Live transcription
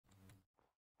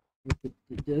Did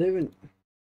I even...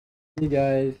 Hey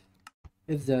guys,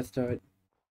 it's Death Start.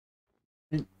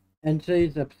 And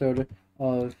today's episode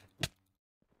of...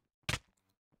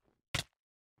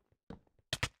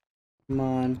 Come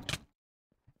on.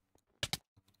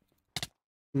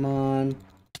 Come on.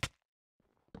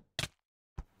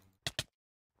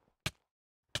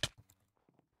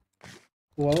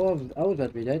 Well, I was about to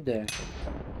be dead there.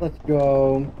 Let's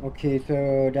go. Okay,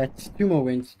 so that's 2 more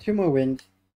wins. 2 more wins.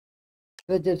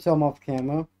 I did some off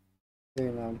camera. So,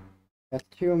 you know, that's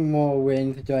 2 more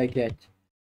wins. Do I get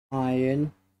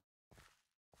iron?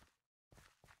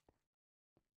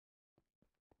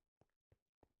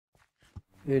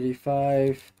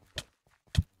 $85.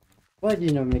 Why do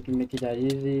you not make it that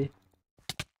easy?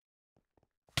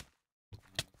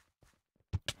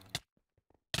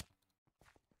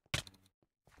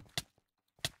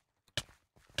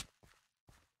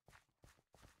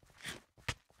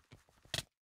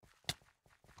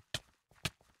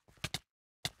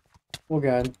 Oh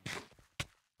god.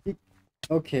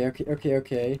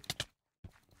 Okay.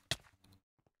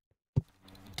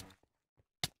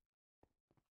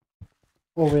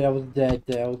 Oh wait, I was dead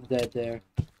there.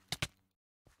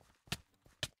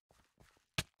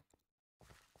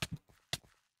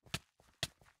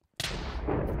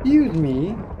 Excuse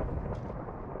me.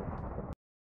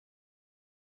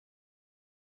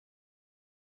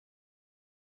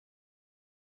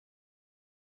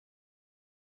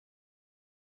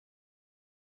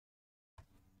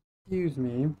 Excuse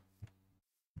me.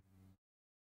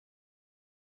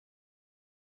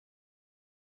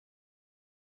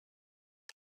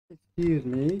 Excuse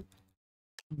me.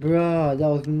 Bruh, that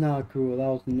was not cool. That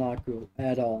was not cool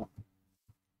at all.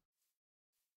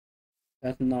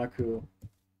 That's not cool.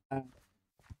 I'm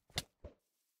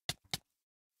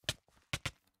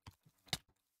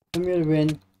gonna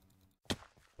win.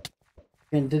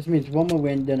 And this means 1 more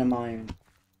win, then I'm iron.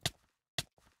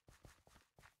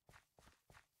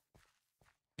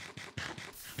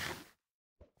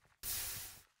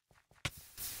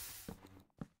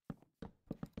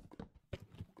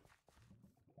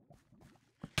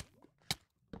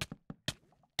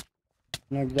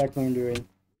 I know exactly what I'm doing.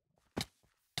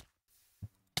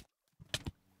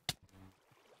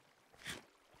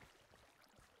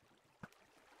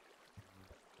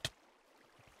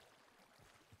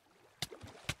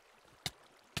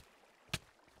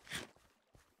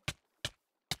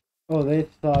 Oh, they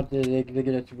thought that they could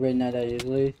get us to win that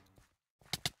easily.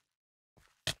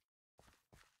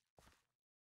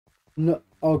 No,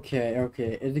 okay.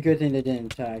 It's a good thing they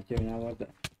didn't attack, dude.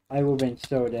 I would have been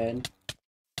so dead.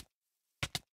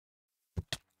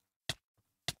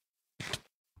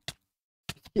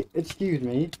 Excuse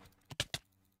me.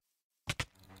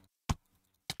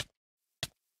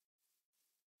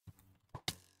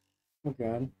 Oh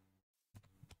god.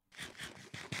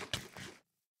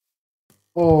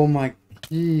 Oh my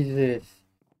Jesus.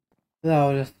 That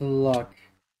was just luck.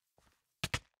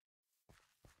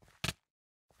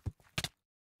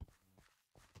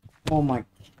 Oh my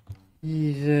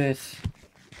Jesus.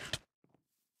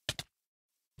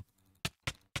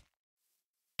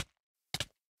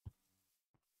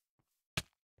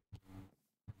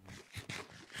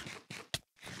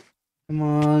 Come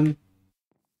on.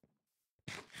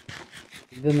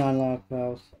 There's not a lot of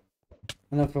fouls.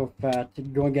 Enough for fat.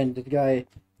 Go against this guy.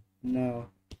 No.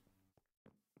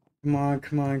 Come on.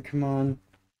 Come on.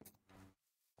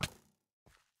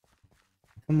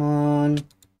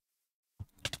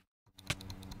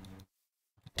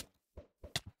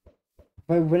 If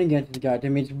I win against this guy, that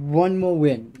means 1 more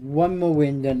win. 1 more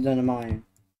win than mine.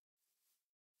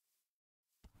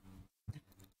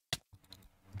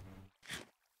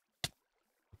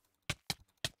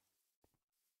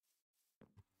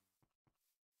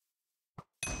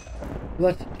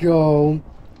 Let's go.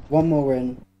 1 more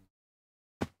win.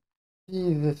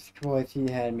 Jesus Christ,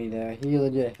 he had me there. He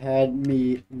legit had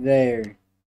me there.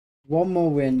 1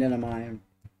 more win than mine.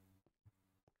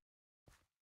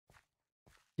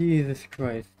 Jesus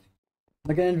Christ.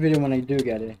 Look at the video when I do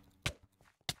get it.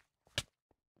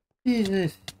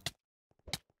 Jesus.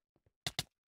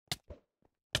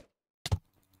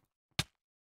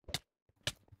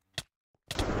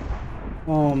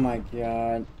 Oh my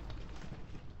god.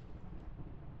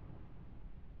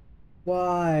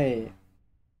 Why?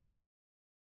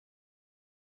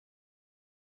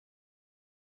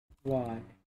 Why?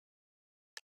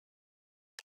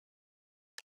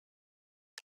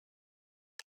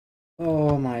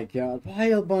 Oh my god. Why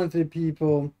a bunch of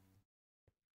people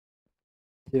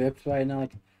dips right now?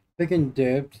 Like, freaking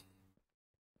dips.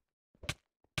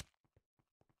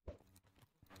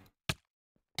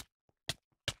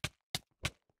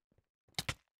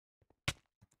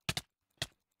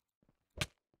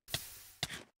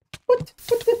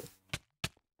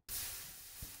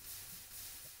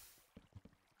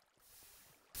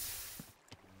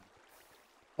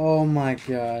 Oh my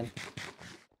god.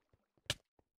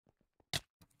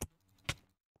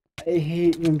 I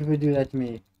hate when people do that to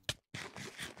me.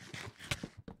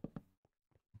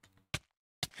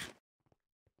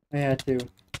 I had to.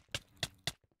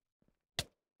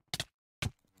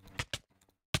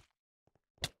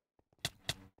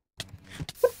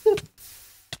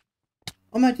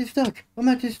 I'm actually stuck. I'm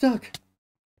actually stuck.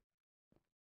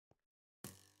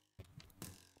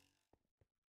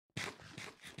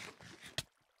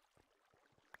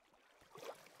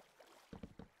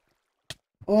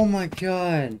 Oh my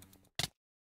god.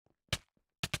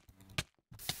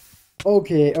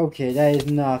 Okay, okay, that is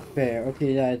not fair.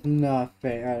 Okay, that is not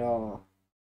fair at all.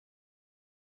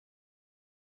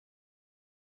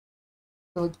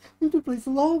 Like, you have to place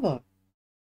lava.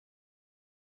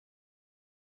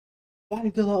 Why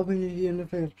is the lava in here in the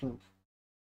first place?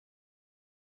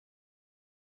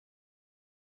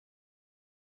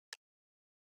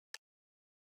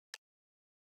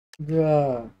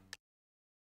 Bruh.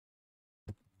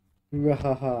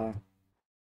 Bruh.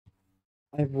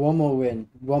 I have one more win.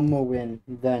 One more win.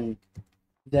 Then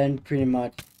pretty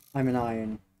much I'm an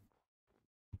iron.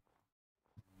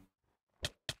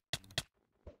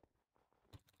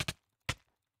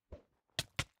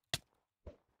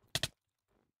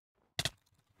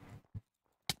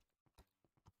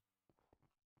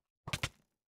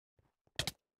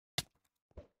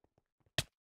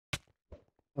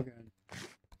 Okay.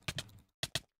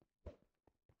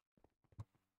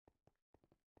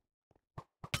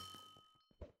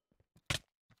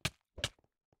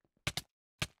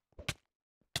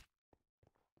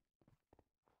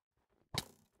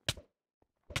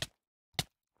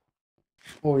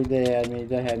 Oh, they had me.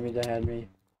 They had me. They had me.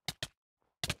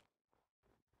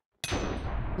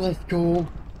 Let's go.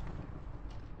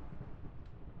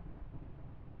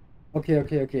 Okay,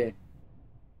 okay, okay.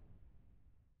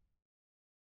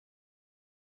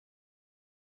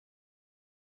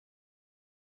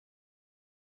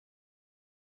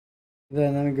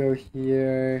 Then let me go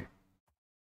here.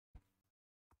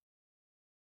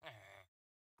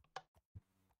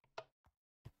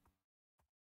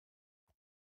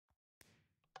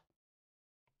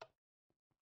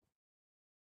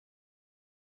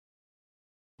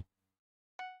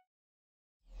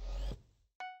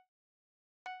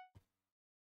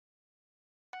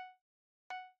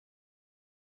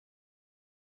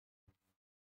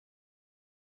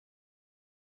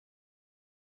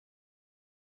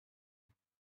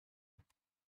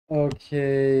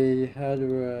 Okay, how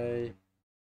do I...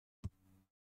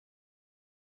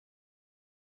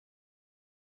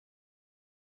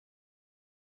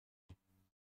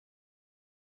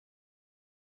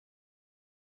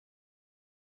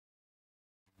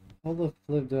 How the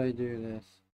flip do I do this?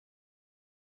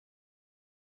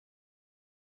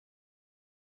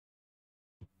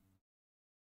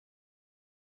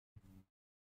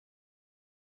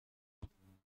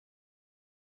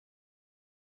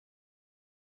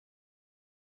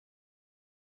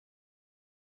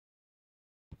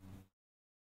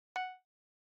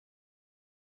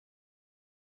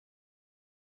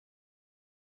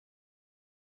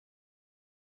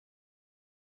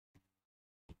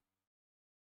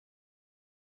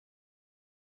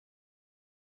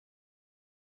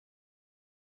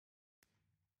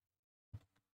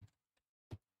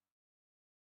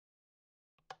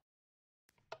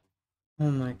 Oh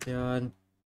my god.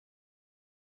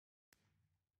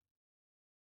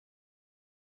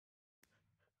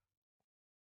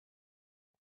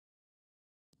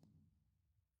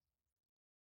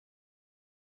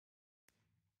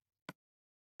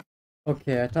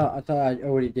 Okay, I thought I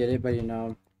already did it, but you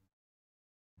know.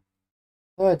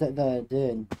 Oh, that I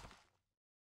did.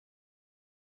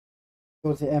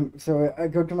 Go to so I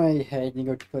go to my head and you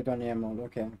go to click on the emerald.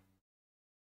 Okay.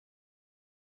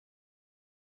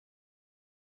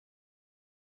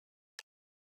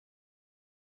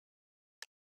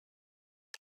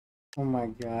 Oh my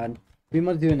god. We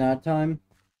must do it that time.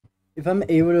 If I'm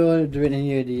able to do it in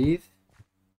any of these,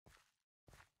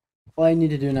 all I need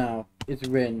to do now is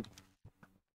win.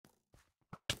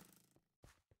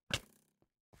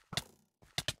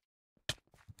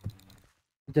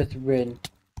 Just win.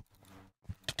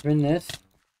 Win this.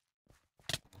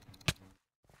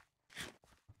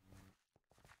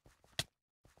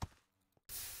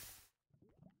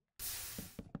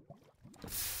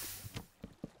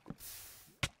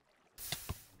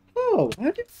 Oh,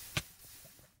 how did...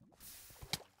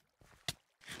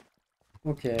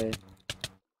 Okay.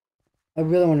 I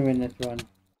really want to win this one.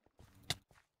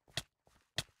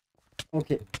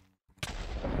 Okay.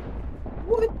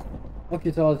 What?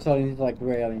 Okay, so all of a sudden he's like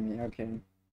railing me. Okay.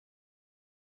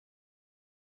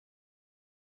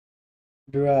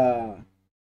 Bruh.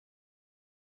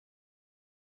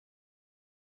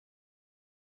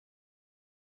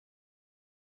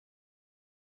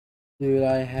 Dude,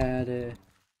 I had it.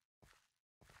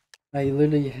 I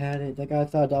literally had it. Like, I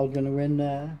thought I was gonna win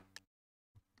that.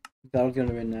 I thought I was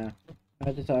gonna win that.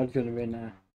 I just thought I was gonna win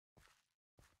that.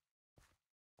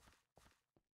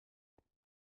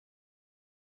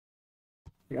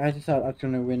 Like, I just thought I was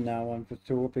gonna win that one for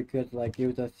sure because, like, it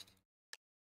was just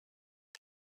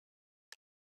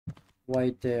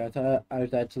right there. I thought I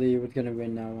was actually was gonna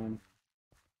win that one.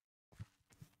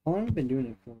 How long have I been doing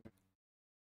it for?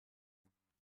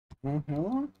 Huh? How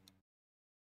long?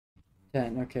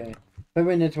 10, okay. If I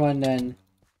win this one, then...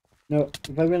 No,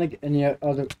 if I win, like, any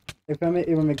other... If I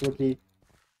even make rookie,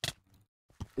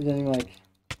 then, like...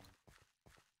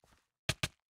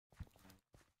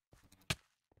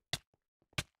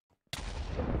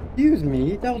 Excuse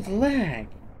me, that was lag!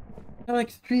 That was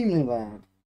extremely lag.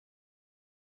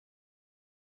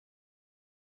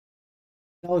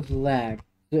 That was lag.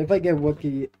 So if I get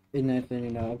rookie in this, then,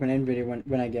 you know, I'm gonna end video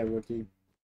when I get rookie.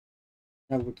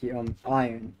 Not rookie,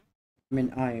 iron. I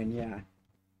mean iron, yeah.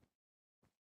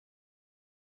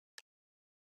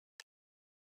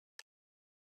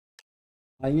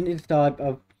 You need to start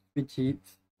of speed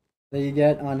cheats that you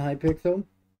get on Hypixel.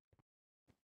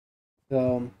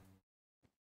 So,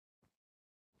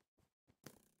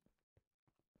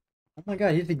 oh my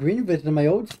god, he's the green version of my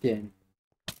old skin.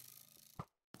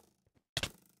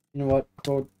 You know what?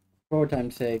 For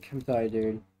time's sake, I'm sorry,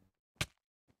 dude.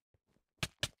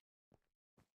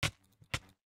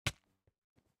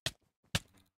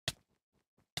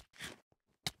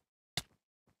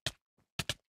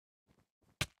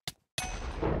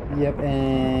 Yep,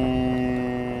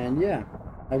 and yeah,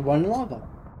 I won lava.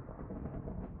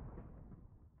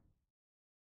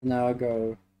 Now I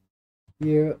go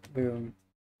here, boom,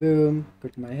 boom, go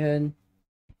to my head,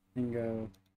 and go.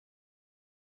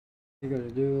 You go to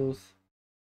duels.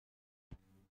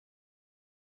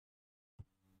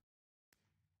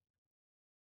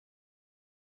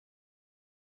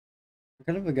 I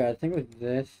kind of forgot. I think it was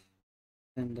this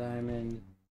and diamond.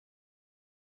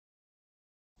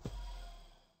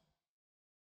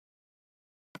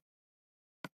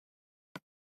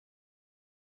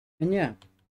 And yeah,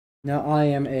 now I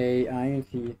am a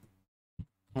INC.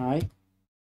 Hi.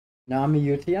 Now I'm a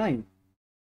UTI.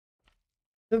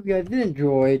 So if you guys did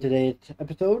enjoy today's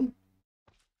episode,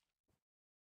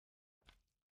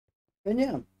 then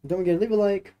yeah, don't forget to leave a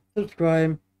like,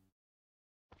 subscribe,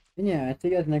 and yeah, I'll see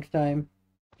you guys next time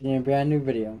in a brand new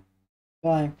video.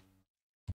 Bye.